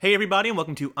Hey everybody, and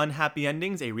welcome to Unhappy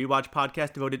Endings, a rewatch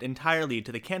podcast devoted entirely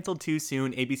to the canceled too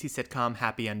soon ABC sitcom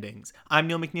Happy Endings. I'm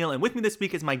Neil McNeil, and with me this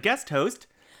week is my guest host,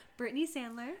 Brittany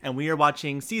Sandler. And we are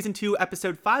watching Season 2,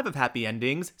 Episode 5 of Happy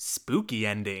Endings, Spooky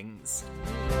Endings.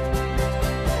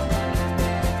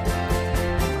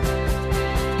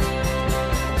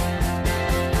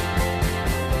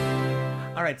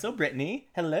 All right, so Brittany,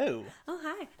 hello. Oh,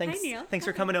 hi. Thanks, Hi, Neil. Thanks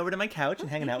for coming over to my couch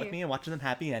and hanging out with me and watching some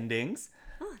Happy Endings.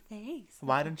 Oh, thanks.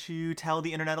 Why don't you tell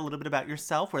the internet a little bit about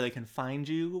yourself, where they can find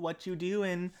you, what you do,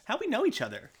 and how we know each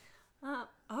other?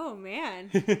 Oh,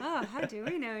 man. Oh, how do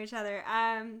we know each other?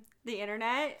 The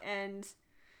internet and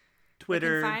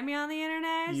Twitter. You can find me on the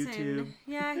internet. YouTube. And,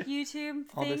 yeah, YouTube.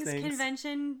 All those things.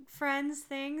 Convention friends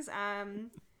things.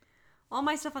 All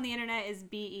my stuff on the internet is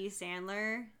B.E.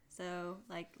 Sandler. So,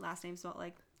 like, last name spelled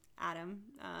like Adam.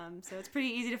 So it's pretty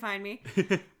easy to find me.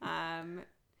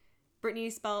 Brittany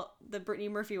spelled the Brittany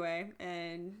Murphy way,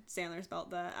 and Sandler spelled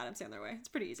the Adam Sandler way. It's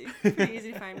pretty easy. Pretty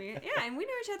easy to find me. Yeah, and we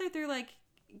know each other through, like,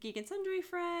 Geek and Sundry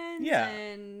friends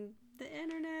and the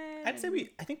internet. I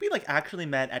think we, actually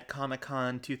met at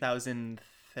Comic-Con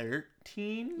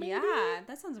 2013, maybe? Yeah,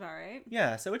 that sounds about right.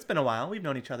 Yeah, so it's been a while. We've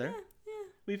known each other.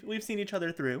 Yeah. We've seen each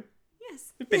other through.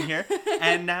 Yes. We've been here.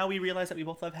 And now we realize that we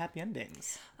both love happy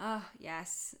endings. Oh,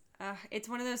 yes. It's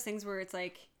one of those things where it's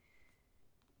like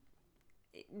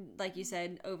you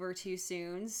said, over too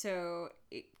soon, so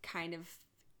it kind of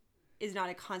is not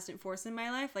a constant force in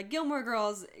my life. Like Gilmore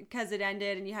Girls, because it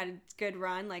ended and you had a good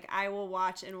run, like I will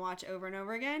watch and watch over and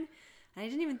over again. And I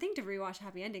didn't even think to rewatch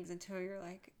Happy Endings until you're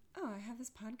like, oh, I have this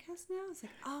podcast now? It's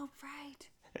like, oh, right.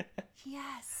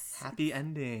 Yes. Happy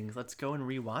Endings. Let's go and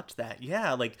rewatch that.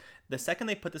 Yeah, like the second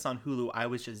they put this on Hulu, I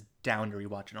was just down to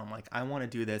rewatch it. I'm like, I want to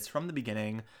do this from the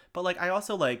beginning. But like I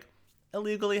also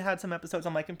illegally had some episodes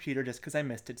on my computer just because I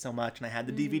missed it so much, and I had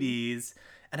the DVDs,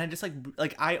 and I just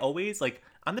I always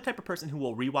I'm the type of person who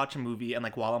will rewatch a movie and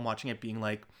while I'm watching it being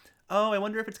like, oh, I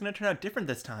wonder if it's going to turn out different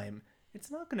this time. It's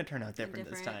not going to turn out different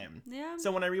this time. Yeah.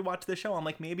 So when I rewatch the show, I'm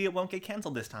like, maybe it won't get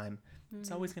canceled this time.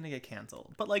 It's always going to get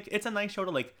canceled. But it's a nice show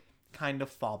to kind of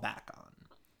fall back on.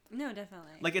 No,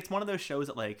 definitely. It's one of those shows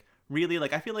that really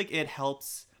I feel like it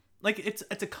helps. It's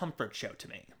a comfort show to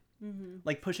me. Mm-hmm.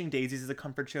 Pushing Daisies is a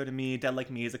comfort show to me. Dead Like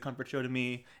Me is a comfort show to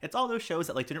me. It's all those shows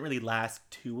that didn't really last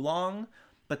too long,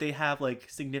 but they have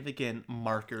significant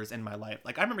markers in my life.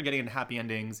 I remember getting into Happy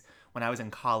Endings when I was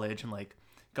in college and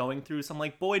going through some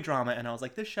boy drama, and I was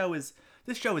like, this show is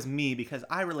me because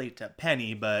I relate to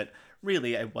Penny, but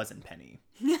really I wasn't Penny.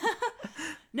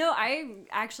 No, I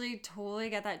actually totally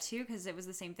get that too, because it was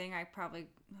the same thing. I probably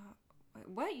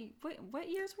what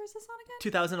years was this on again?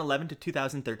 2011 to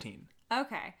 2013.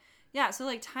 Okay. Yeah,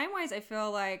 so time-wise, I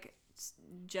feel like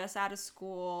just out of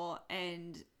school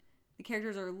and the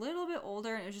characters are a little bit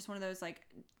older, and it was just one of those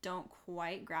don't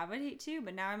quite gravitate to,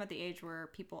 but now I'm at the age where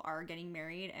people are getting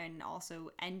married and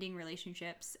also ending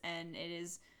relationships, and it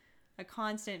is a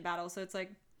constant battle. So it's I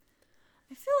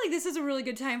feel like this is a really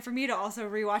good time for me to also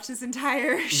rewatch this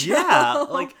entire show. Yeah,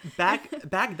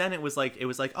 back then it was oh,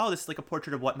 this is a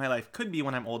portrait of what my life could be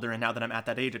when I'm older, and now that I'm at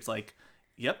that age, it's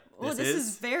yep. Well, this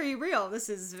is very real. This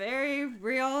is very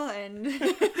real, and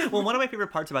well, one of my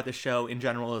favorite parts about this show in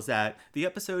general is that the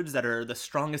episodes that are the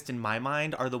strongest in my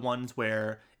mind are the ones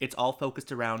where it's all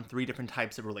focused around 3 different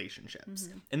types of relationships.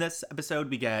 Mm-hmm. In this episode,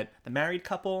 we get the married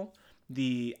couple,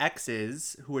 the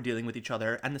exes who are dealing with each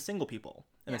other, and the single people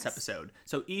in this episode.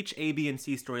 So each A, B, and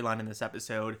C storyline in this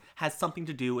episode has something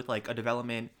to do with a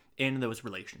development in those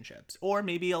relationships, or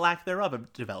maybe a lack thereof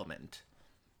of development.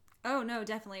 Oh, no,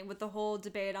 definitely. With the whole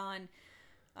debate on,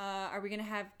 are we going to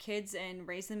have kids and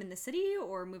raise them in the city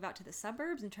or move out to the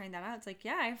suburbs and trying that out? It's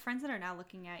I have friends that are now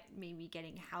looking at maybe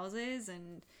getting houses,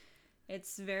 and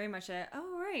it's very much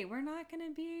right, we're not going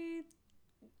to be,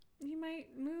 you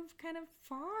might move kind of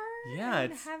far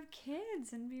and have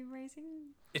kids and be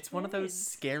raising It's kids. One of those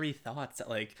scary thoughts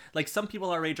that some people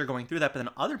our age are going through that, but then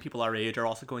other people our age are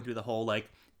also going through the whole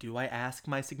do I ask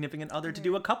my significant other to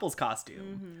do a couple's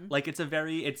costume?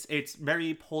 Mm-hmm. It's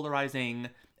very polarizing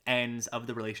ends of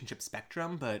the relationship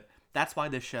spectrum, but that's why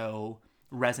this show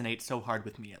resonates so hard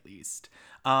with me, at least.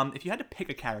 If you had to pick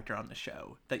a character on the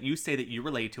show that you say that you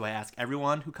relate to, I ask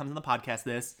everyone who comes on the podcast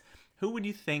this, who do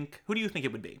you think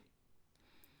it would be?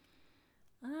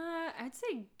 I'd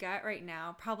say gut right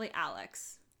now, probably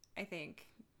Alex, I think.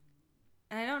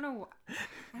 And I don't know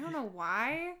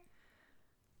why.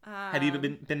 Have you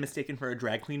been mistaken for a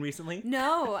drag queen recently?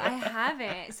 No, I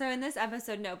haven't. So in this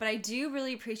episode, no. But I do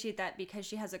really appreciate that because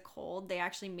she has a cold. They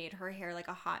actually made her hair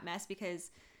a hot mess, because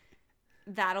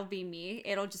that'll be me.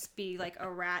 It'll just be a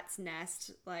rat's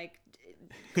nest,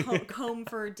 comb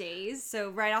for days. So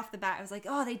right off the bat, I was like,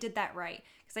 oh, they did that right.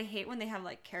 Because I hate when they have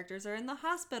like characters that are in the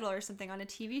hospital or something on a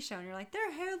TV show, and you're like,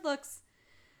 their hair looks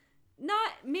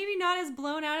maybe not as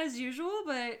blown out as usual,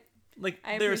 but like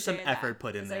there's some effort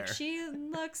put in there. Like, she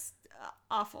looks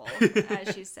awful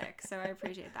as she's sick, so I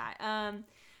appreciate that.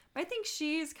 But I think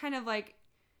she's kind of like,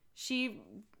 she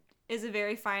is a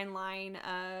very fine line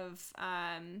of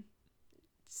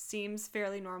seems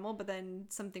fairly normal, but then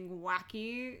something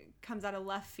wacky comes out of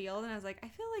left field, and I was like, I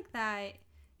feel like that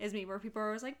is me, where people are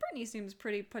always like, Brittany seems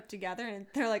pretty put together, and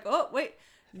they're like, oh wait,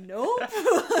 nope.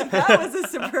 That was a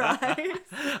surprise.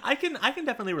 I can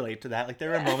definitely relate to that. Like,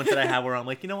 there are moments that I have where I'm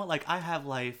like, you know what, like, I have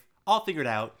life all figured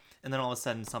out, and then all of a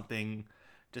sudden something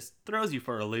just throws you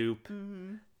for a loop,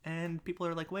 and people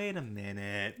are like, wait a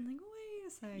minute. I'm like, wait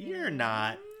a second. You're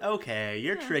not. Okay,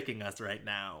 you're tricking us right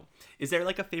now. Is there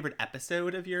like a favorite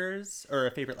episode of yours, or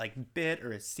a favorite like bit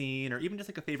or a scene, or even just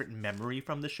like a favorite memory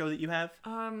from the show that you have?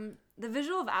 The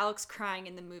visual of Alex crying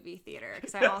in the movie theater,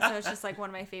 because I also, it's just like one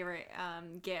of my favorite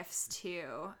gifs too.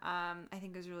 I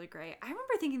think it was really great. I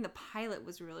remember thinking the pilot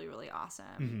was really, really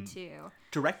awesome too.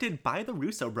 Directed by the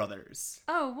Russo brothers.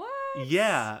 Oh, what?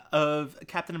 Yeah, of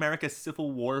Captain America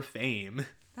Civil War fame.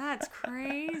 That's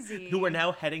crazy. Who are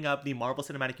now heading up the Marvel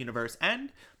Cinematic Universe,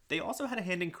 and they also had a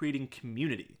hand in creating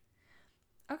Community.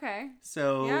 Okay.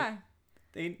 So yeah,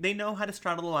 they know how to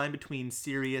straddle the line between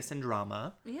serious and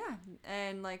drama. Yeah,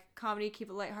 and like comedy, keep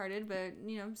it lighthearted, but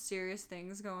you know, serious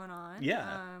things going on.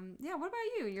 Yeah. Yeah. What about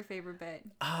you? Your favorite bit?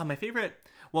 My favorite.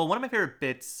 Well, one of my favorite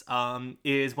bits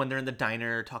is when they're in the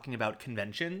diner talking about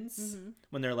conventions.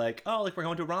 When they're like, oh, like we're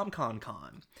going to RomCon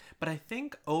con. But I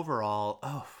think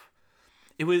overall,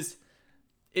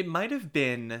 it might have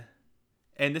been,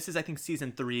 and this is I think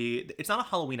season 3. It's not a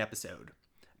Halloween episode,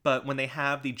 but when they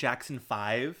have the Jackson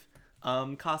 5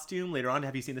 costume later on.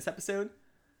 Have you seen this episode?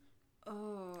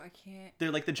 Oh, I can't.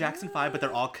 They're like the Jackson 5, but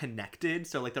they're all connected,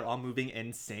 so like they're all moving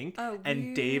in sync. Oh,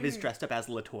 and Dave is dressed up as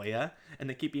LaToya, and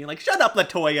they keep being like, shut up,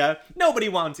 LaToya! Nobody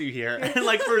wants you here. And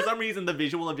like for some reason, the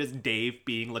visual of just Dave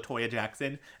being LaToya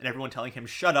Jackson and everyone telling him,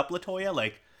 shut up, LaToya,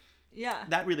 like, yeah,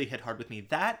 that really hit hard with me.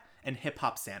 That and Hip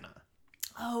Hop Santa.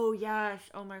 Oh yes.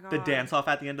 Oh my god. The dance off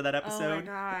at the end of that episode. Oh my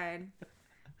god.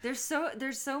 There's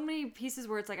so many pieces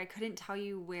where it's like I couldn't tell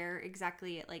you where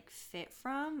exactly it like fit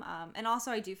from. And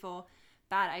also I do feel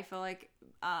bad. I feel like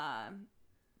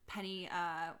Penny,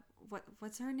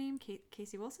 what's her name?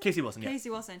 Casey Wilson? Casey Wilson, yeah. Casey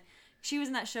Wilson. She was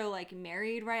in that show like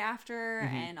married right after,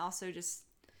 and also just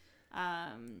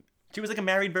she was like a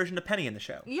married version of Penny in the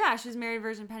show. Yeah, she was married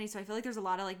version of Penny. So I feel like there's a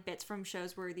lot of like bits from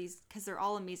shows where because they're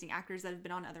all amazing actors that have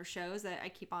been on other shows that I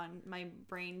keep on, my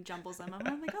brain jumbles them.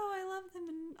 I'm like, oh, I love them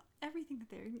and everything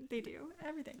that they do,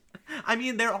 everything. I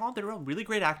mean, they're all really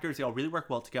great actors. They all really work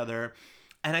well together.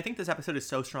 And I think this episode is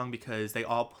so strong because they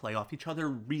all play off each other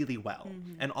really well.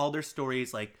 And all their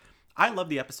stories, like, I love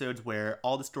the episodes where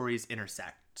all the stories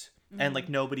intersect. And like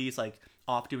nobody's like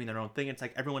off doing their own thing. It's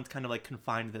like everyone's kind of like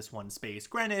confined to this one space.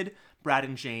 Granted, Brad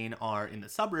and Jane are in the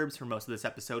suburbs for most of this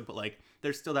episode, but like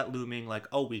there's still that looming like,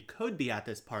 oh, we could be at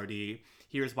this party.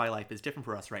 Here's why life is different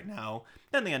for us right now.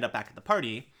 Then they end up back at the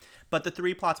party. But the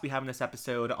 3 plots we have in this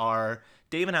episode are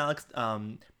Dave and Alex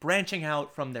branching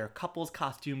out from their couples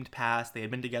costumed past. They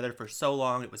had been together for so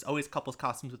long. It was always couples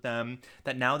costumes with them,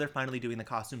 that now they're finally doing the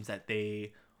costumes that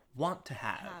they want to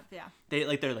have. Yeah.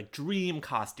 They're like dream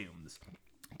costumes.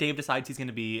 Dave decides he's going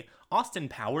to be Austin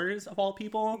Powers of all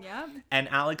people. Yeah. And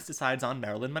Alex decides on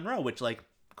Marilyn Monroe, which, like,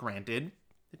 granted,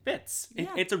 it fits.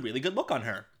 Yeah. It's a really good look on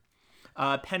her.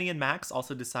 Penny and Max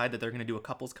also decide that they're going to do a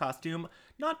couple's costume,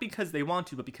 not because they want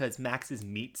to, but because Max's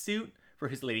meat suit for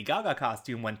his Lady Gaga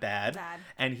costume went bad.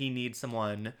 And he needs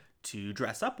someone to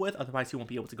dress up with, otherwise he won't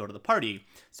be able to go to the party.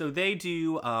 So they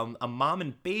do a mom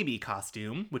and baby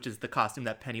costume, which is the costume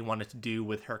that Penny wanted to do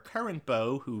with her current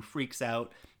beau, who freaks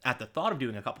out at the thought of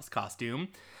doing a couple's costume.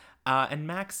 And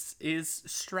Max is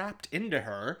strapped into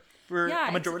her for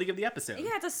a majority of the episode.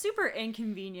 Yeah, it's a super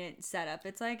inconvenient setup.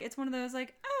 It's like, it's one of those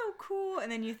like, oh, cool.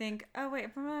 And then you think, oh, wait,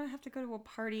 I'm going to have to go to a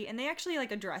party. And they actually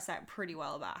like address that pretty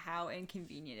well about how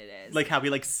inconvenient it is. Like how he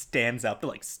like stands up to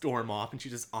like storm off and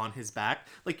she's just on his back.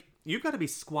 Like, you've got to be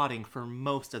squatting for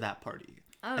most of that party.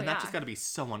 Oh, and that's just got to be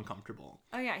so uncomfortable.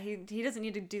 Oh, yeah. He doesn't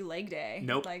need to do leg day.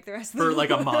 Nope. Like the rest of for like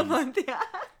a month. Yeah.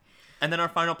 And then our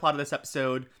final plot of this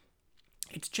episode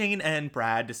it's Jane and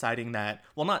Brad deciding that,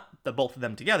 well, not the both of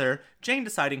them together, Jane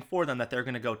deciding for them that they're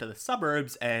going to go to the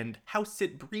suburbs and house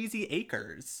sit Breezy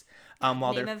Acres.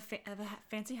 While Name they're of a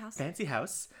fancy house. fancy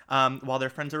house, while their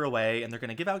friends are away, and they're going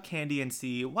to give out candy and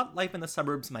see what life in the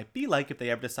suburbs might be like if they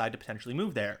ever decide to potentially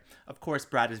move there. Of course,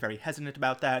 Brad is very hesitant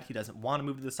about that. He doesn't want to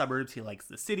move to the suburbs. He likes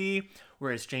the city.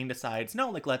 Whereas Jane decides,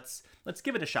 no, like let's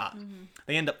give it a shot.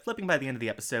 They end up flipping by the end of the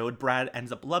episode. Brad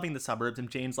ends up loving the suburbs, and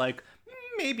Jane's like,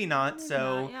 maybe not.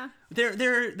 So yeah.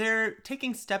 they're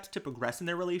taking steps to progress in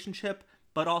their relationship,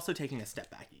 but also taking a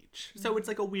step back each. So it's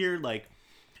like a weird like.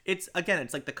 It's like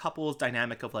the couple's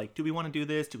dynamic of like, do we want to do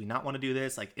this? Do we not want to do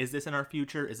this? Like, is this in our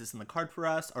future? Is this in the card for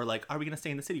us? Or like, are we going to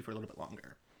stay in the city for a little bit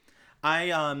longer?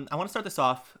 I want to start this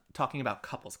off talking about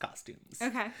couples costumes.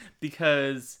 Okay.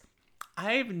 Because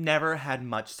I've never had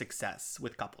much success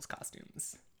with couples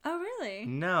costumes. Oh, really?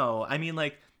 No. I mean,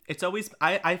 like, it's always,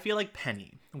 I feel like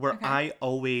Penny, where Okay.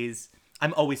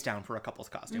 I'm always down for a couple's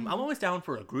costume. I'm always down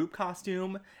for a group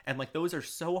costume. And like, those are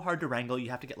so hard to wrangle. You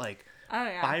have to get like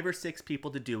 5 or 6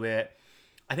 people to do it.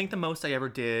 I think the most I ever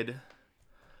did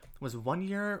was one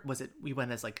year, we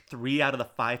went as like 3 out of the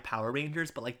 5 Power Rangers,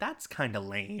 but like, that's kind of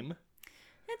lame.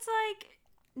 It's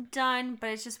like done, but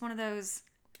it's just one of those,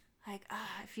 like,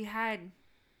 if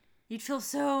you'd feel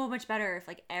so much better if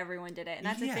like everyone did it. And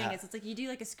that's the thing is, it's like you do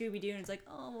like a Scooby-Doo and it's like,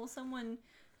 oh, well, someone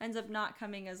ends up not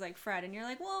coming as like Fred, and you're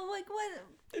like, well, like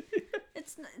what?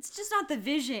 It's just not the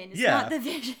vision. It's not the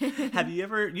vision.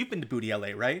 You've been to Booty LA,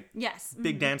 right? Yes.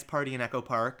 Big dance party in Echo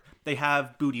Park. They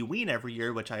have Booty Ween every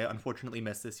year, which I unfortunately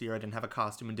missed this year. I didn't have a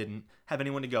costume and didn't have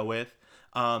anyone to go with.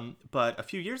 But a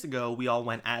few years ago, we all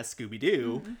went as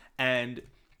Scooby-Doo, and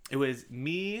it was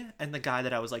me and the guy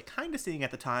that I was like kind of seeing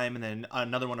at the time, and then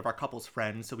another one of our couple's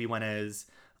friends. So we went as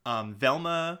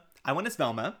Velma. I went as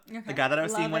Velma. Okay. The guy that I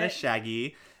was seeing went as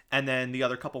Shaggy. And then the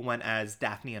other couple went as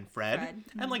Daphne and Fred.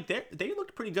 And like they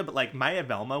looked pretty good, but like my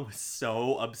Velma was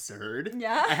so absurd.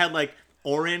 Yeah. I had like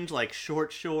orange like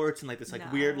short shorts and like this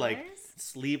like weird like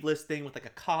sleeveless thing with like a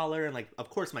collar and like of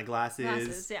course my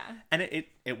glasses. And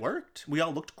it worked. We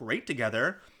all looked great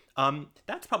together.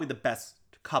 That's probably the best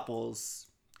couples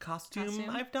costume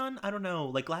I've done. I don't know.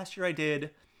 Like last year I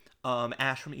did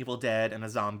Ash from Evil Dead and a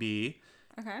zombie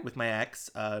with my ex.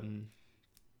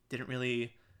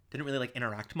 Didn't really like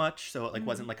interact much, so it like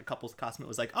wasn't like a couple's costume. It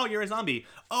was like, oh, you're a zombie.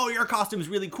 Oh, your costume's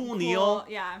really cool, Neil.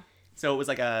 Yeah. So it was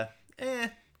like a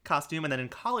costume. And then in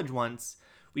college once,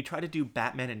 we tried to do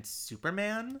Batman and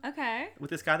Superman. Okay.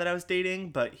 With this guy that I was dating,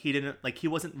 but he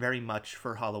wasn't very much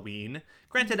for Halloween.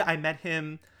 Granted, I met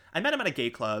him at a gay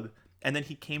club, and then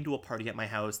he came to a party at my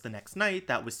house the next night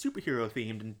that was superhero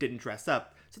themed and didn't dress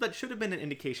up. So that should have been an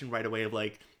indication right away of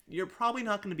like, you're probably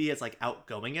not going to be as like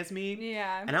outgoing as me.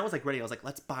 Yeah. And I was like ready. I was like,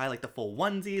 let's buy like the full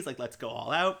onesies. Like, let's go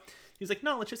all out. He was like,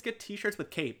 no, let's just get t-shirts with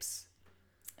capes.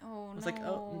 Oh, I was like,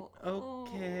 oh,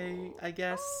 okay, I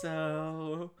guess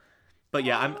so. But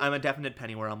yeah, I'm a definite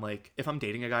Penny where I'm like, if I'm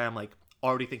dating a guy, I'm like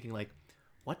already thinking like,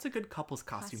 what's a good couple's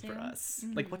costume for us?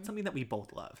 Like, what's something that we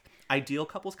both love? Ideal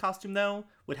couple's costume though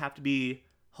would have to be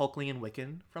Hulkling and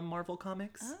Wiccan from Marvel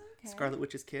Comics. Okay. Scarlet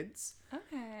Witch's kids.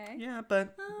 Okay. Yeah,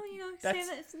 but got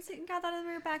that in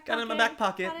your back pocket. Got it in my back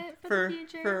pocket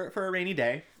for a rainy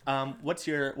day. What's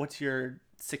your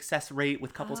success rate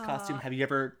with couples costume? Have you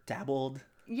ever dabbled?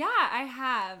 Yeah, I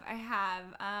have.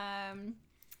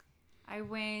 I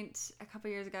went a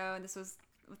couple years ago, and this was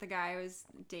with the guy I was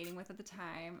dating with at the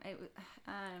time.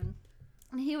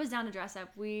 And he was down to dress up.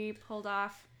 We pulled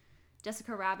off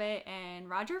Jessica Rabbit and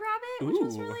Roger Rabbit, which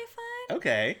was really fun.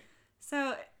 Okay.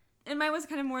 So, and mine was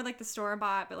kind of more like the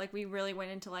store-bought, but like we really went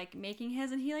into like making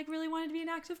his, and he like really wanted to be an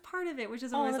active part of it, which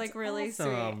is always like really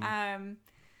awesome. sweet. And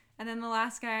then the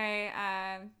last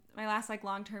guy, my last like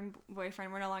long-term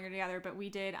boyfriend, we're no longer together, but we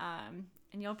did,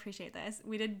 and you'll appreciate this,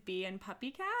 we did Bee and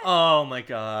Puppy Cat. Oh my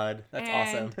god, that's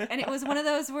awesome. And it was one of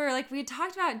those where like we had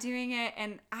talked about doing it,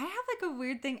 and I have like a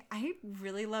weird thing. I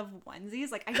really love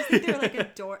onesies. Like I just think they're like I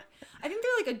think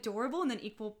they're like adorable, and then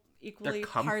equally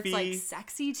parts like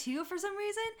sexy too for some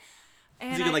reason.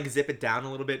 And you can like zip it down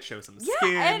a little bit, show some skin.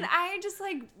 Yeah, and I just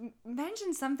like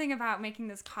mentioned something about making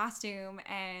this costume,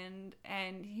 and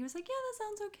he was like, yeah, that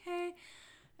sounds okay.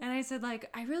 And I said, like,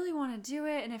 I really want to do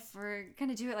it, and if we're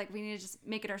gonna do it, like, we need to just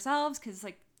make it ourselves, because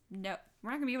like, no, we're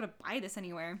not gonna be able to buy this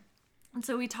anywhere. And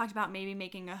so we talked about maybe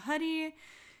making a hoodie,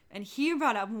 and he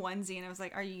brought up onesie, and I was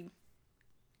like, are you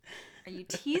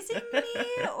teasing me,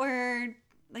 or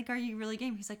like, are you really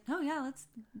game? He's like, no, yeah, let's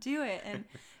do it. And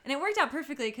it worked out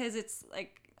perfectly, because it's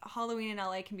like Halloween in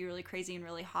LA can be really crazy and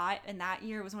really hot, and that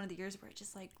year was one of the years where it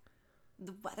just like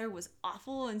the weather was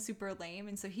awful and super lame,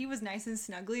 and so he was nice and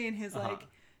snuggly in his like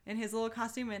in his little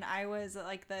costume, and I was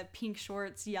like the pink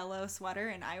shorts, yellow sweater,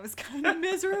 and I was kind of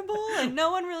miserable, and no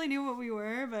one really knew what we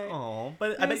were, but oh,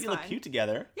 but I bet you look cute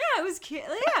together. Yeah, it was cute.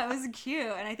 Yeah, it was cute,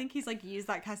 and I think he's like used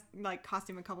that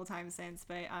costume a couple times since.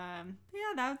 But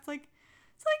yeah, that's like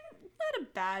it's like not a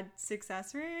bad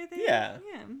success rate. I think. Yeah,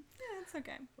 it's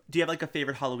okay. Do you have like a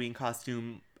favorite Halloween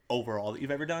costume overall that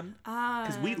you've ever done?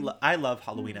 Because I love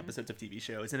Halloween episodes of TV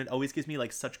shows, and it always gives me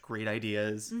like such great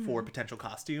ideas for potential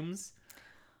costumes.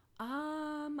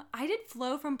 I did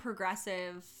Flo from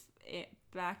Progressive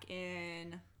back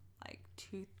in like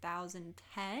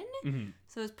 2010,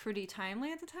 so it was pretty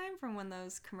timely at the time from when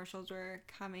those commercials were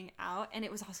coming out, and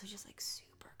it was also just like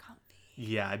super comfy.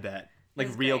 Yeah, I bet. Like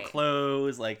real great.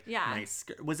 Clothes, like yeah. Nice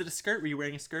skirt. Was it a skirt? Were you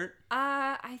wearing a skirt?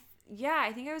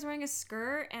 I think I was wearing a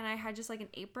skirt, and I had just like an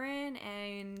apron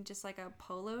and just like a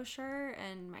polo shirt,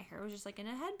 and my hair was just like in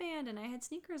a headband, and I had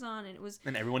sneakers on, and it was...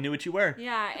 And everyone knew what you were.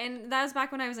 Yeah, and that was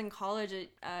back when I was in college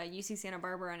at UC Santa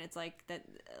Barbara, and it's like that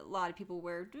a lot of people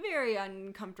wear very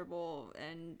uncomfortable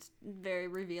and very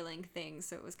revealing things,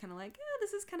 so it was kind of like,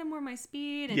 this is kind of more my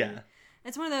speed, and... Yeah.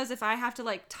 It's one of those, if I have to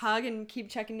like tug and keep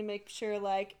checking to make sure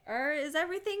like, is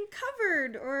everything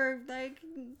covered, or like,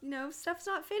 stuff's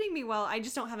not fitting me well, I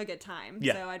just don't have a good time.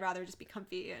 Yeah. So I'd rather just be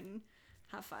comfy and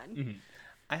have fun. Mm-hmm.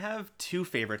 I have two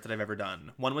favorites that I've ever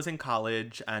done. One was in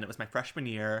college, and it was my freshman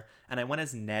year, and I went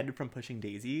as Ned from Pushing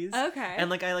Daisies. Okay. And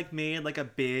like I like made like a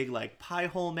big like pie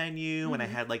hole menu, and I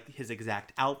had like his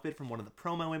exact outfit from one of the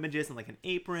promo images, and like an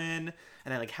apron,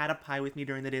 and I like had a pie with me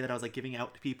during the day that I was like giving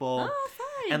out to people. Oh, fun.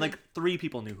 And like 3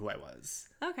 people knew who I was.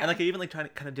 Okay. And like I even like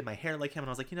kind of did my hair like him, and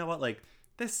I was like, you know what, like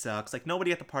this sucks. Like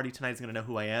nobody at the party tonight is gonna know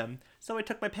who I am. So I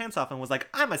took my pants off and was like,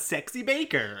 I'm a sexy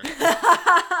baker.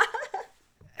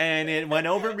 And it went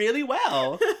over really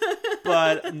well.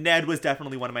 But Ned was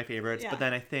definitely one of my favorites. Yeah. But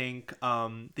then I think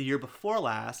the year before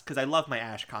last, because I love my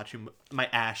Ash costume, my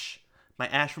Ash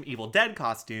from Evil Dead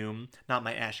costume, not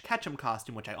my Ash Ketchum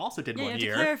costume, which I also did one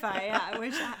year. To clarify, yeah,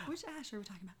 which Ash are we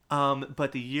talking about?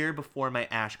 But the year before my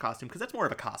Ash costume, because that's more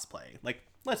of a cosplay. Like,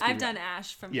 I've done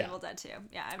Ash from Evil Dead too.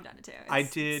 Yeah, I've done it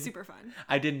too. It's super fun.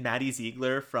 I did Maddie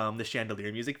Ziegler from the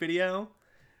Chandelier music video,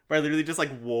 where I literally just like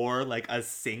wore like a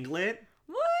singlet.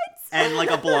 And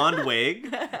like a blonde wig.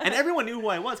 And everyone knew who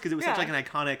I was because it was such like an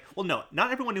iconic... Well, no,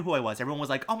 not everyone knew who I was. Everyone was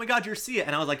like, oh my god, you're Sia.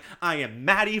 And I was like, I am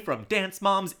Maddie from Dance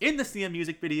Moms in the Sia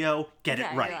music video. Get it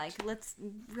right. You're like,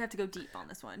 we have to go deep on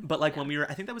this one. But like when we were...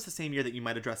 I think that was the same year that you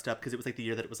might have dressed up, because it was like the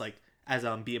year that it was like as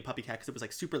Bee and Puppy Cat, because it was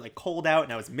like super like cold out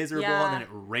and I was miserable and then it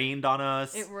rained on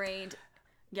us. It rained.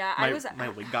 Yeah, my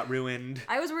wig got ruined.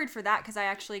 I was worried for that because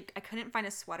I couldn't find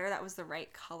a sweater that was the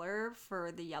right color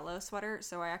for the yellow sweater,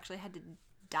 so I actually had to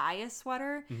dye a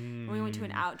sweater when we went to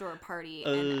an outdoor party,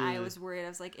 and I was worried. I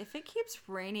was like, if it keeps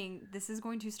raining, this is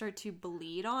going to start to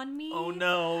bleed on me. Oh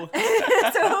no. So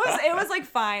it was like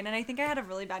fine, and I think I had a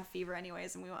really bad fever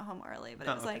anyways, and we went home early, but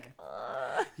it was like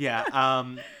yeah,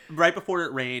 right before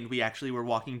it rained, we actually were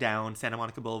walking down Santa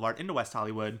Monica Boulevard into West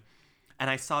Hollywood, and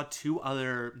I saw 2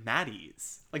 other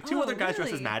Maddies, like 2 other guys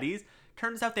dressed as Maddies.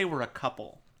 Turns out they were a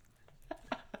couple.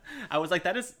 I was like,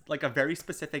 that is like a very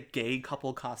specific gay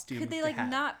couple costume. Could they like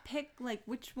not pick like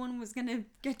which one was gonna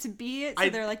get to be it? So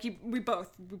they're like, we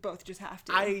both just have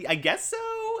to. I guess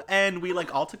so. And we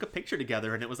like all took a picture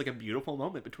together, and it was like a beautiful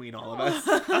moment between all of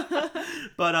us.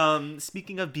 But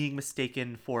speaking of being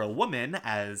mistaken for a woman,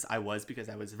 as I was, because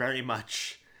I was very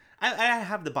much, I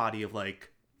have the body of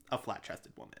like a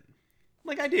flat-chested woman.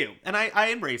 Like, I do. And I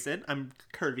embrace it. I'm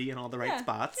curvy in all the right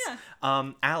spots.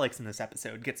 Yeah. Alex in this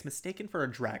episode gets mistaken for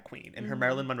a drag queen in her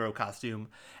Marilyn Monroe costume.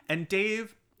 And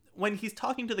Dave, when he's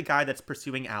talking to the guy that's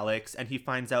pursuing Alex, and he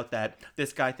finds out that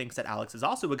this guy thinks that Alex is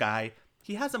also a guy,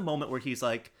 he has a moment where he's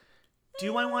like,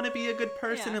 do I want to be a good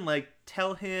person and, like,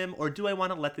 tell him? Or do I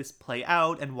want to let this play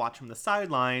out and watch from the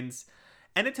sidelines?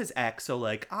 And it's his ex, so,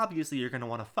 like, obviously you're going to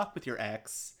want to fuck with your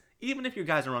ex. Even if you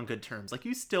guys are on good terms. Like,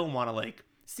 you still want to, like,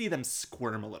 see them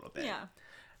squirm a little bit. Yeah.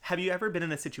 Have you ever been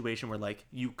in a situation where like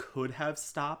you could have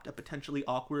stopped a potentially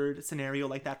awkward scenario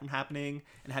like that from happening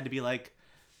and had to be like,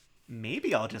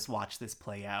 maybe I'll just watch this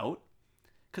play out?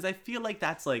 Because I feel like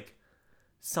that's like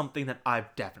something that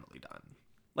I've definitely done.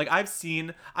 Like I've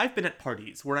been at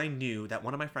parties where I knew that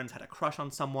one of my friends had a crush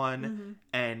on someone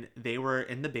and they were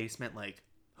in the basement like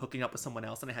hooking up with someone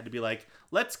else, and I had to be like,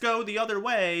 let's go the other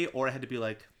way, or I had to be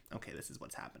like, okay, this is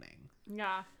what's happening.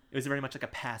 Yeah. It was very much like a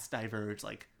pass diverge,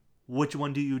 like, which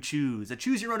one do you choose? A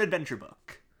choose your own adventure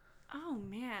book. Oh,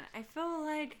 man. I feel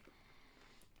like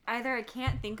either I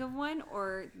can't think of one,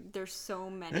 or there's so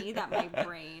many that my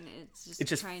brain is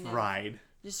just fried.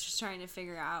 Just trying to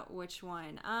figure out which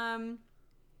one.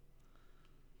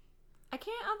 I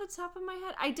can't off the top of my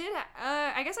head. I did.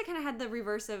 I guess I kind of had the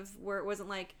reverse of where it wasn't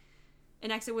like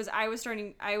an ex. It was I was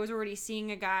already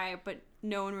seeing a guy, but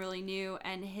no one really knew,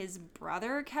 and his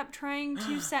brother kept trying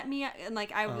to set me up. And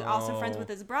like I was also friends with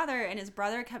his brother, and his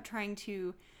brother kept trying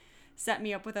to set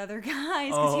me up with other guys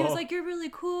because he was like, "You're really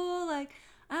cool. Like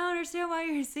I don't understand why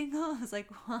you're single." I was like,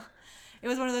 "Well," it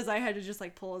was one of those I had to just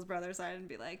like pull his brother aside and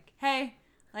be like, "Hey,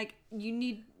 like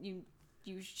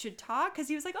you should talk," because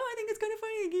he was like, "Oh, I think it's kind of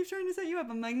funny. He keeps trying to set you up."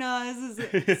 I'm like, "No,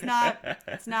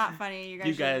 it's not funny.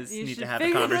 You guys need should to have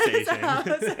a conversation."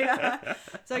 So, yeah.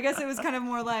 So I guess it was kind of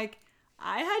more like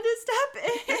I had to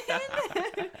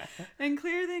step in and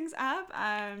clear things up. Yeah,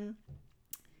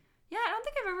 I don't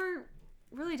think I've ever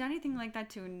really done anything like that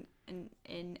to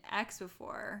an ex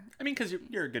before. I mean, because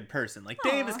you're a good person. Like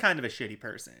Dave is kind of a shitty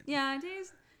person. Yeah,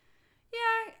 Dave's.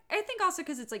 Yeah, I think also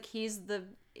because it's like he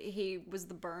was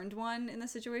the burned one in the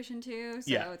situation too,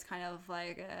 so it's kind of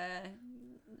like,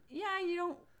 you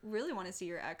don't really want to see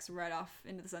your ex right off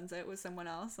into the sunset with someone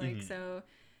else, like so.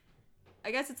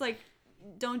 I guess it's like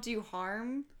don't do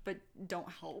harm, but don't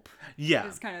help. Yeah,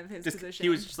 is kind of his position. He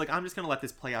was just like, I'm just gonna let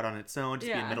this play out on its own, just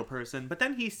be a middle person. But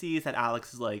then he sees that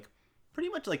Alex is like, pretty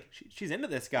much like she's into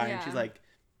this guy, and she's like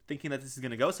thinking that this is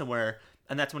gonna go somewhere,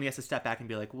 and that's when he has to step back and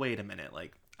be like, wait a minute,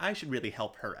 like. I should really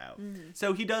help her out.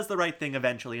 So he does the right thing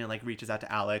eventually and like reaches out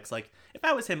to Alex. Like if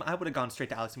I was him, I would have gone straight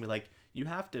to Alex and be like, you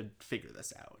have to figure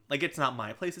this out. Like it's not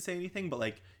my place to say anything, but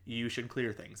like you should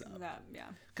clear things up. Yeah.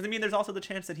 Because I mean, there's also the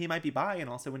chance that he might be bi and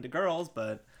also into girls,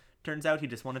 but turns out he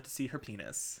just wanted to see her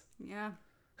penis. Yeah.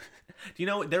 Do you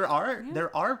know there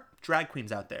are drag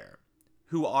queens out there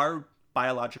who are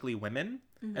biologically women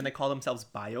and they call themselves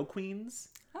bio queens.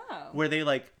 Oh. Where they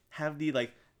like have the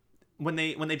like. When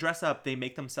they dress up, they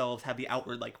make themselves have the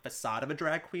outward like facade of a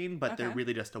drag queen, but they're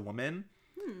really just a woman.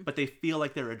 But they feel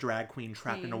like they're a drag queen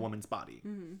trapped in a woman's body.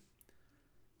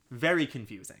 Very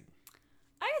confusing.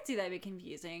 I could see that be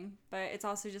confusing, but it's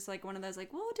also just like one of those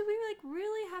like, well, do we like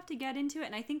really have to get into it?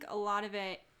 And I think a lot of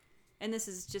it, and this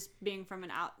is just being from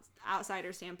an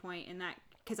outsider standpoint, in that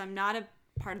because I'm not a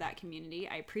part of that community,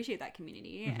 I appreciate that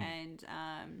community, and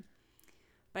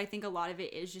but I think a lot of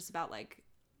it is just about like.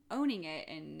 Owning it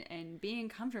and being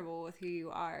comfortable with who you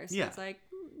are. So it's like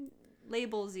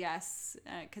labels, yes,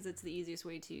 because it's the easiest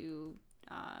way to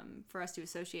for us to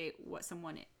associate what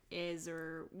someone is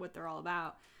or what they're all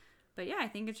about. But yeah, I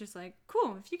think it's just like,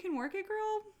 cool, if you can work it,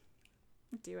 girl,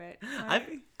 do it.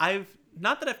 Like, I've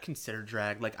not that I've considered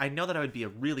drag. Like I know that I would be a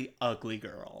really ugly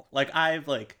girl. Like I've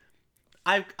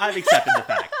accepted the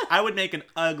fact I would make an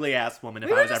ugly ass woman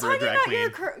if I was ever a drag queen. Your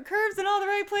curves in all the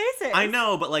right places. I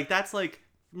know, but like that's like.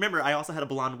 Remember, I also had a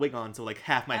blonde wig on, so like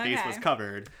half my face was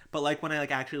covered. But like when I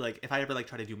like actually like if I ever like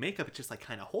try to do makeup, it's just like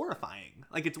kind of horrifying.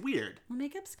 Like it's weird. Well,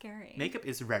 makeup's scary. Makeup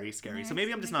is very scary. So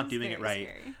maybe I'm just not doing it right.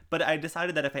 Scary. But I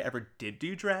decided that if I ever did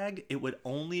do drag, it would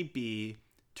only be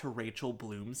to Rachel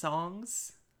Bloom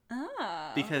songs.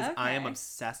 Oh, because I am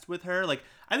obsessed with her. Like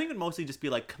I think it would mostly just be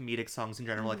like comedic songs in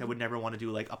general. Like I would never want to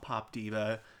do like a pop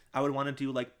diva. I would want to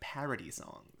do like parody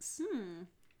songs.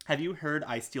 Have you heard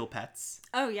I Steal Pets?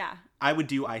 Oh, yeah. I would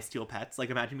do I Steal Pets. Like,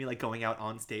 imagine me, like, going out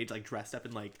on stage, like, dressed up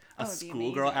in, like, a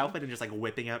schoolgirl outfit and just, like,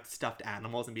 whipping out stuffed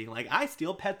animals and being like, I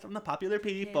steal pets from the popular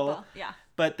people. Yeah.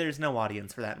 But there's no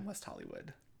audience for that in West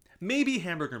Hollywood. Maybe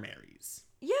Hamburger Mary's.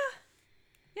 Yeah.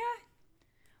 Yeah.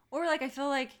 Or, like, I feel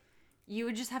like you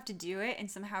would just have to do it,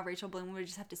 and somehow Rachel Bloom would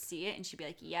just have to see it, and she'd be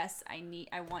like, yes,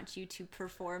 I want you to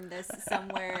perform this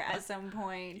somewhere at some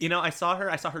point. You know, I saw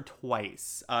her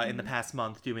twice in the past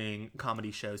month doing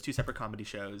comedy shows, 2 separate comedy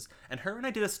shows, and her and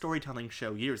I did a storytelling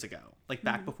show years ago, like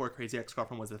back before Crazy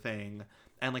Ex-Girlfriend was a thing,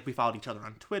 and like we followed each other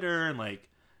on Twitter, and like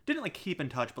didn't like keep in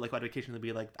touch, but like I'd occasionally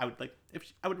be like, I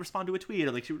would respond to a tweet,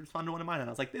 or like she would respond to one of mine, and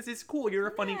I was like, this is cool, you're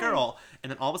a funny girl, and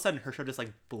then all of a sudden her show just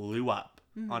like blew up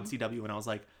on CW, and I was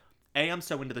like, A, I'm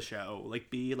so into the show. Like,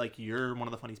 B, like, you're one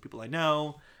of the funniest people I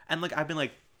know. And, like, I've been,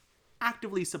 like,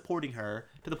 actively supporting her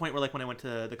to the point where, like, when I went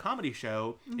to the comedy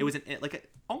show, it was,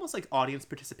 almost, like, audience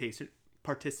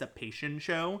participation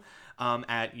show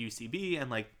at UCB.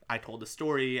 And, like, I told a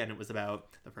story, and it was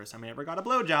about the first time I ever got a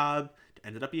blowjob. It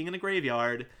ended up being in a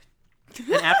graveyard.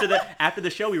 And after the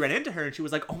show, we ran into her, and she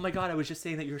was like, oh, my God, I was just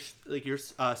saying that your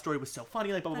story was so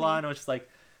funny, like, blah, blah, blah. And I was just like...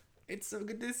 It's so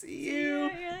good to see you.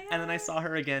 Yeah. And then I saw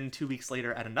her again 2 weeks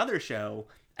later at another show.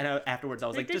 And afterwards I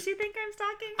was like, does she think I'm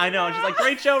stalking her? I know. She's like,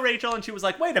 great show, Rachel. And she was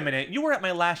like, wait a minute. You were at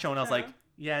my last show. And I was like,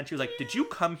 yeah. And she was like, did you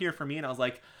come here for me? And I was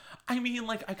like, I mean,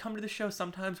 like, I come to the show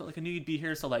sometimes, but like, I knew you'd be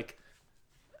here. So like,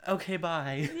 okay,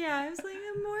 bye. Yeah, I was like,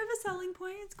 more of a selling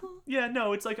point. It's cool. Yeah,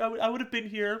 no, it's like, I would have been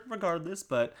here regardless.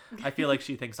 But I feel like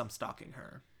she thinks I'm stalking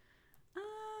her.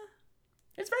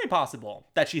 It's very possible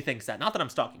that she thinks that. Not that I'm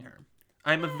stalking her.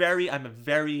 I'm a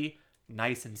very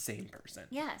nice and sane person.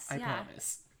 Yes, I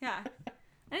promise. Yeah.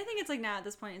 And I think it's like now at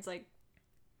this point, it's like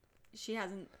she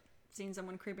hasn't seen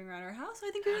someone creeping around her house. So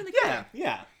I think you're in the clear.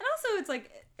 Yeah. And also, it's like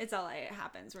it's LA. It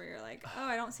happens where you're like, oh,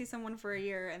 I don't see someone for a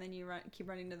year, and then you keep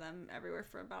running to them everywhere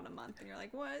for about a month, and you're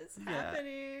like, what's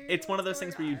happening? It's one of those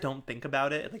things where you don't think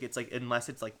about it. Like it's like unless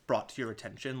it's like brought to your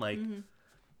attention, like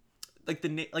like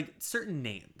like certain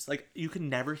names, like you can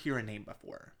never hear a name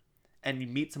before, and you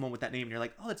meet someone with that name, and you're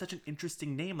like, oh, it's such an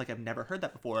interesting name. Like I've never heard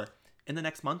that before. In the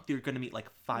next month, you're gonna meet like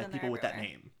 5 people with that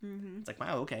name. It's like,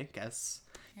 wow, okay, guess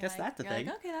that's the thing.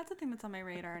 Like, okay, that's a thing that's on my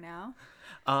radar now.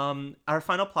 Our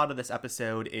final plot of this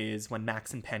episode is when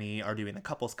Max and Penny are doing the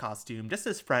couple's costume. Just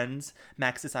as friends,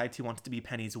 Max decides he wants to be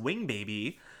Penny's wing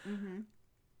baby.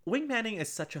 Wingmanning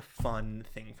is such a fun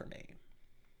thing for me.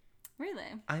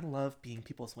 Really? I love being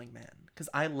people's wingman because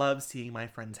I love seeing my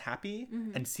friends happy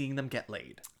and seeing them get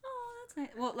laid. Oh, that's nice.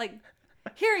 Well, like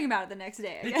hearing about it the next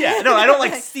day. Yeah, no, I don't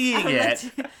like seeing it.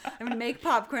 I'm gonna make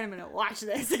popcorn. I'm gonna watch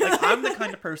this. Like I'm the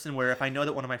kind of person where if I know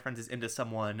that one of my friends is into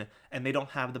someone and they don't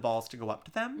have the balls to go up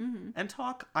to them and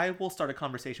talk, I will start a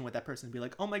conversation with that person and be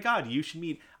like, "Oh my god, you should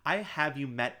meet. I have you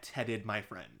met Tedded, my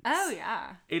friend." Oh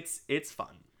yeah. It's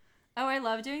fun. Oh, I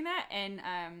love doing that, and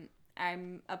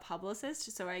I'm a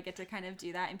publicist, so I get to kind of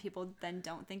do that, and people then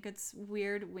don't think it's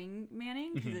weird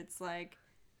wingmanning because it's like.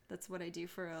 That's what I do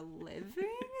for a living.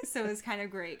 So it's kind of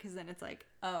great because then it's like,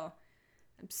 oh,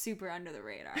 I'm super under the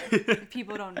radar. Like,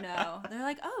 people don't know. They're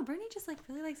like, oh, Brittany just like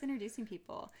really likes introducing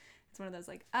people. It's one of those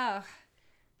like, oh,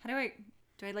 how do I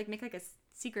like make like a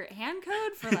secret hand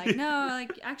code for like, no,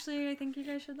 like actually I think you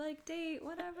guys should like date,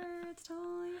 whatever. It's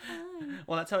totally fine.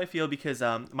 Well, that's how I feel because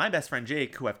my best friend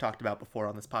Jake, who I've talked about before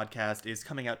on this podcast, is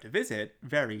coming out to visit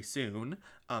very soon,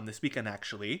 this weekend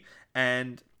actually.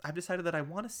 And I've decided that I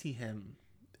want to see him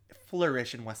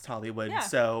flourish in West Hollywood.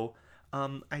 So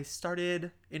I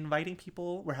started inviting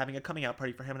people. We're having a coming out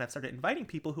party for him, and I've started inviting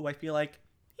people who I feel like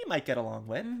he might get along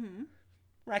with.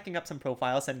 Racking up some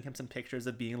profiles, sending him some pictures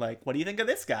of being like, what do you think of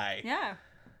this guy? Yeah.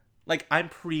 Like, I'm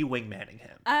pre-wingmanning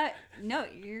him. No,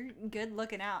 you're good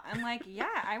looking out. I'm like, yeah,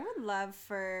 I would love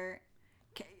for...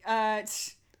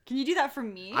 can you do that for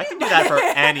me? I can do that for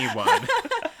anyone.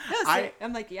 No,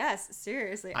 I'm like, yes,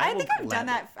 seriously. I think I've done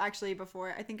that actually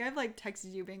before. I think I've like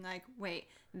texted you being like, wait,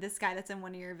 this guy that's in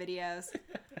one of your videos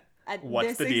at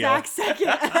what's this the exact deal? second.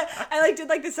 I like did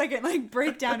like the second like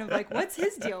breakdown of like, what's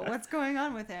his deal? What's going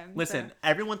on with him? Listen,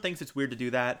 everyone thinks it's weird to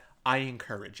do that. I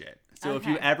encourage it. So if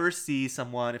you ever see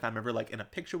someone, if I'm ever like in a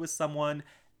picture with someone,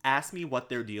 ask me what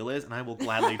their deal is and I will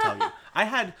gladly tell you.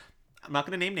 I'm not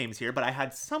going to name names here, but I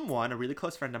had someone, a really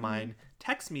close friend of mine,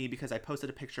 text me because I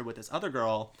posted a picture with this other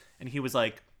girl, and he was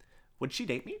like, would she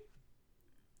date me?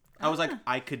 I was like,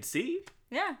 I could see.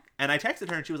 Yeah. And I texted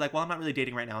her, and she was like, well, I'm not really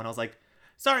dating right now. And I was like,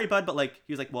 sorry, bud, but like,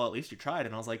 he was like, well, at least you tried.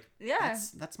 And I was like, yeah,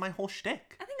 that's my whole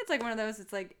shtick. I think it's like one of those,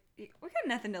 it's like, we got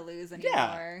nothing to lose anymore.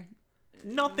 Yeah.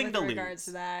 Nothing to lose. With regards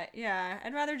to that. Yeah.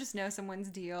 I'd rather just know someone's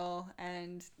deal,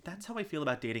 and that's how I feel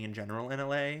about dating in general in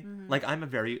LA. Like, I'm a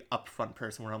very upfront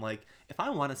person where I'm like, if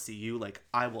I want to see you, like,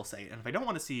 I will say it. And if I don't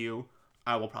want to see you,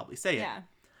 I will probably say it. Yeah.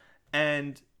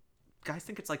 And guys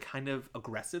think it's like kind of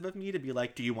aggressive of me to be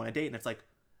like, do you want to date? And it's like,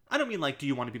 I don't mean like, do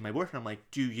you want to be my boyfriend? I'm like,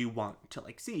 do you want to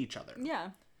like see each other? Yeah.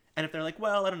 And if they're like,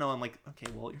 well, I don't know, I'm like, okay,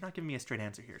 well, you're not giving me a straight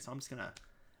answer here, so I'm just gonna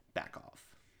back off.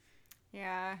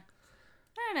 Yeah.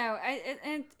 I don't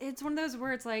know. It's one of those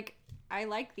words like, I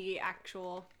like the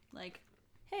actual like,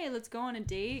 hey, let's go on a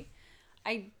date.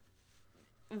 I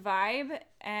vibe,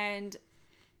 and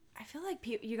I feel like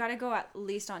you got to go at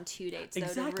least on 2 dates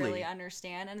though to really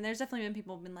understand. And there's definitely been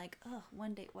people who've been like, oh,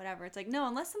 1 date, whatever. It's like, no,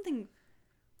 unless something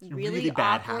really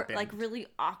bad awkward, happened. like really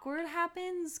awkward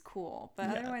happens, cool.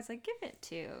 But otherwise, like, give it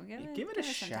 2. Give it a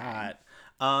shot.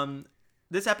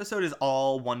 This episode is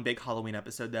all one big Halloween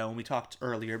episode, though, and we talked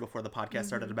earlier before the podcast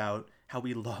started about how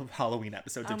we love Halloween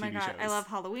episodes of TV shows. Oh my god, I love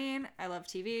Halloween, I love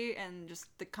TV, and just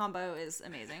the combo is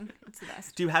amazing. It's the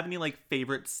best. Do you have any, like,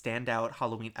 favorite standout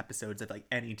Halloween episodes of, like,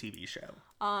 any TV show?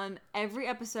 Every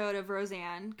episode of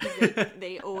Roseanne, because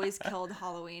they always killed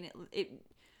Halloween. It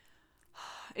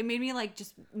made me, like,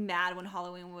 just mad when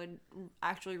Halloween would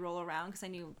actually roll around, because I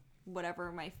knew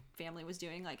whatever my family was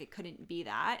doing, like, it couldn't be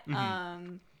that.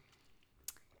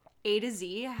 A to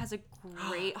Z has a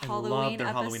great Halloween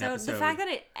episode. The fact that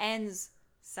it ends,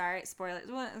 sorry, spoilers.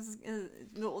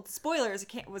 Well, spoilers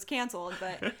was canceled,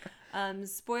 but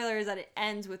spoilers that it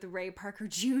ends with Ray Parker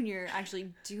Jr.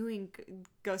 actually doing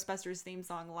Ghostbusters theme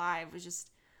song live was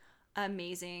just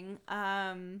amazing.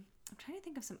 I'm trying to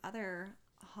think of some other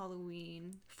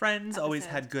Halloween Friends always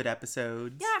had good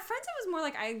episodes. Yeah, Friends, it was more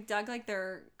like I dug like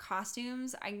their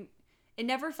costumes. It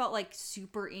never felt like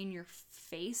super in your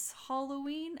face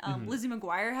Halloween. Lizzie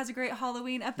McGuire has a great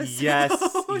Halloween episode.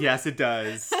 Yes, it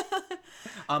does.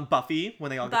 Buffy, when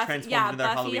they all get transformed into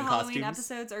their Buffy Halloween costumes.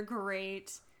 episodes are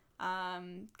great.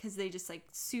 Because they just like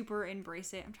super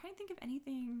embrace it. I'm trying to think of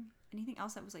anything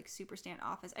else that was like super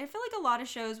standoffish. I feel like a lot of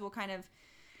shows will kind of,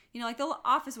 like The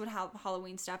Office would have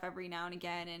Halloween stuff every now and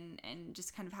again and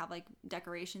just kind of have like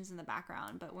decorations in the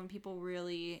background. But when people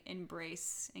really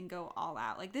embrace and go all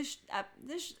out, like this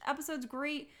episode's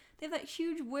great. They have that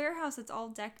huge warehouse that's all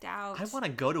decked out. I want to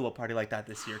go to a party like that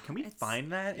this year. Can we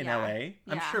find that in LA?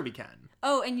 I'm sure we can.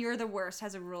 Oh, and You're the Worst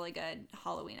has a really good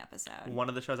Halloween episode. One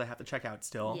of the shows I have to check out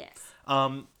still. Yes.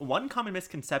 One common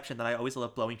misconception that I always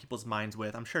love blowing people's minds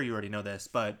with, I'm sure you already know this,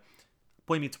 but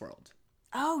Boy Meets World.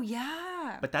 Oh,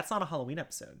 yeah. But that's not a Halloween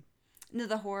episode. No,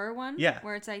 the horror one? Yeah.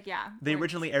 Where it's like, They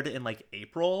originally aired it in like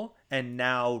April and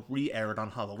now re-aired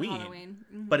on Halloween.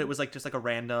 Mm-hmm. But it was like just like a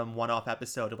random one-off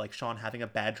episode of like Sean having a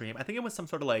bad dream. I think it was some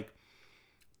sort of like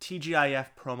TGIF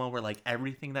promo where like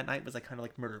everything that night was like kind of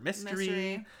like murder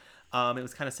mystery. It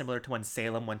was kind of similar to when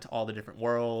Salem went to all the different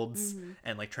worlds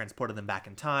and like transported them back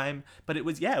in time. But it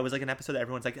was like an episode that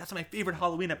everyone's like, that's my favorite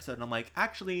Halloween episode. And I'm like,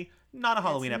 actually, not a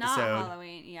Halloween episode. Not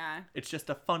Halloween, yeah. It's just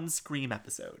a fun Scream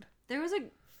episode. There was a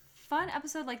fun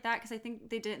episode like that because I think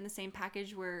they did it in the same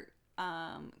package where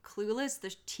Clueless,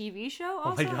 the TV show,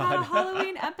 also had a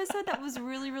Halloween episode that was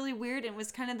really, really weird. And it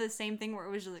was kind of the same thing where it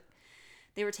was like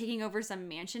they were taking over some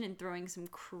mansion and throwing some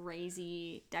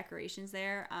crazy decorations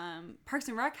there. Parks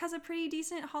and Rec has a pretty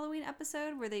decent Halloween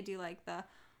episode where they do like the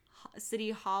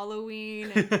city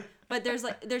Halloween, but there's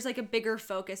like a bigger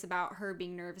focus about her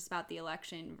being nervous about the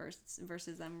election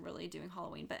versus them really doing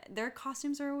Halloween. But their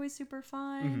costumes are always super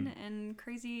fun and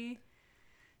crazy.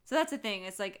 So that's the thing.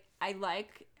 It's like I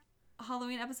like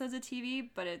Halloween episodes of TV,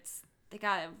 but they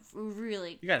gotta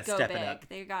really go step big. it up.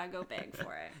 They gotta go big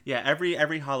for it. Yeah,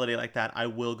 every holiday like that, I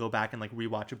will go back and like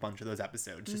rewatch a bunch of those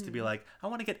episodes just to be like, I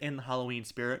want to get in the Halloween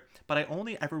spirit. But I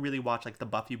only ever really watch like the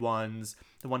Buffy ones,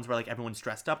 the ones where like everyone's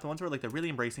dressed up, the ones where like they're really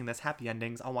embracing this, happy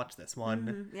endings. I'll watch this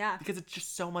one. Yeah, because it's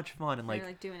just so much fun and like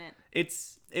they're like doing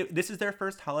it. This is their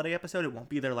first holiday episode. It won't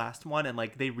be their last one, and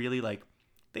like they really like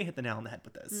they hit the nail on the head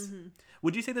with this.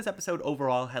 Would you say this episode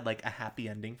overall had like a happy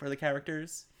ending for the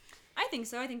characters? I think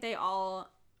so. I think they all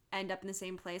end up in the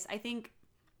same place. I think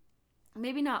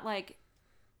maybe not like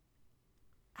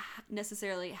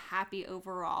necessarily happy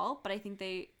overall, but I think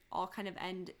they all kind of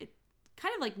end it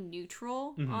kind of like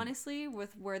neutral, honestly,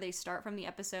 with where they start from the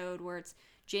episode where it's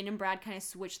Jane and Brad kind of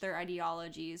switch their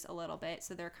ideologies a little bit,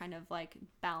 so they're kind of like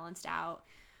balanced out.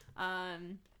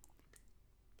 And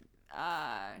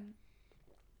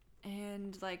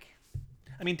like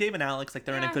I mean, Dave and Alex, like,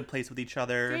 they're in a good place with each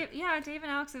other. Dave and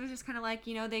Alex, it was just kind of like,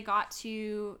 they got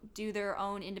to do their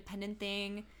own independent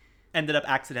thing. Ended up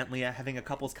accidentally having a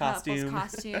couple's costume.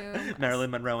 Marilyn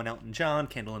Monroe and Elton John,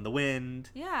 Candle in the Wind.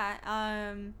 Yeah,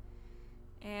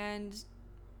 and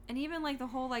even, like, the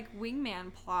whole, like,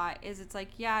 wingman plot is it's like,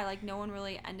 like, no one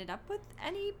really ended up with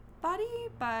anybody,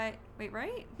 but, wait,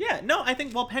 right? Yeah, no, I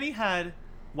think, Penny had,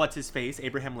 what's-his-face,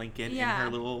 Abraham Lincoln, in her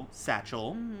little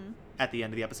satchel. At the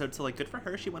end of the episode, so like good for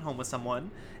her, she went home with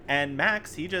someone. And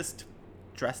Max, he just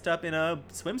dressed up in a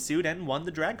swimsuit and won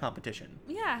the drag competition.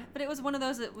 Yeah, but it was one of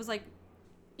those that was like,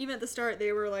 even at the start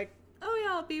they were like, oh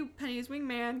yeah, I'll be Penny's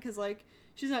wingman because like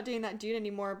she's not dating that dude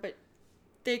anymore, but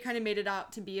they kind of made it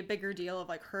out to be a bigger deal of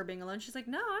like her being alone. She's like,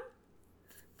 no, I'm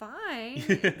fine,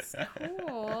 it's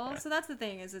cool. So that's the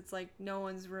thing, is it's like no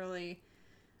one's really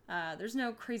there's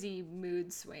no crazy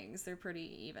mood swings. They're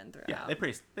pretty even throughout.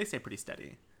 Yeah, they stay pretty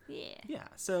steady. Yeah.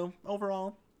 So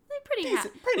overall, like pretty happy.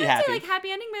 Pretty happy. Say like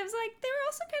happy ending, but it was like they were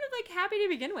also kind of like happy to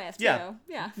begin with. Too.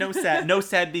 Yeah. No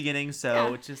sad beginning.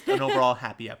 So it's just an overall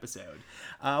happy episode.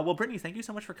 Brittany, thank you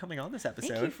so much for coming on this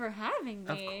episode. Thank you for having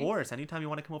me. Of course. Anytime you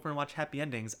want to come over and watch happy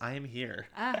endings, I am here.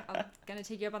 I'm gonna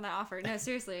take you up on that offer. No,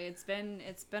 seriously, it's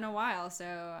been a while, so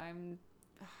I'm.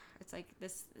 It's like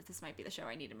this might be the show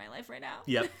I need in my life right now.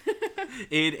 Yep.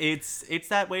 It's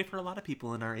that way for a lot of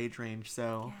people in our age range.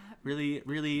 So really,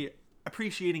 really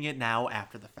appreciating it now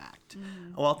after the fact.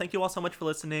 Well, thank you all so much for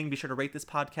listening. Be sure to rate this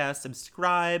podcast,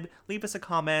 subscribe, leave us a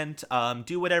comment,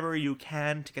 do whatever you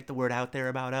can to get the word out there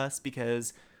about us,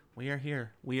 because we are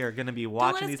here. We are going to be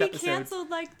watching these episodes. Don't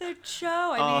let us be canceled like the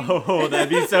show. Oh, that'd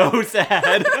be so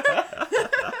sad.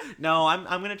 No, I'm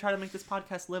going to try to make this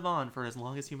podcast live on for as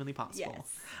long as humanly possible.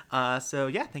 Yes. So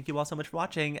yeah, thank you all so much for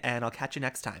watching, and I'll catch you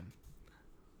next time.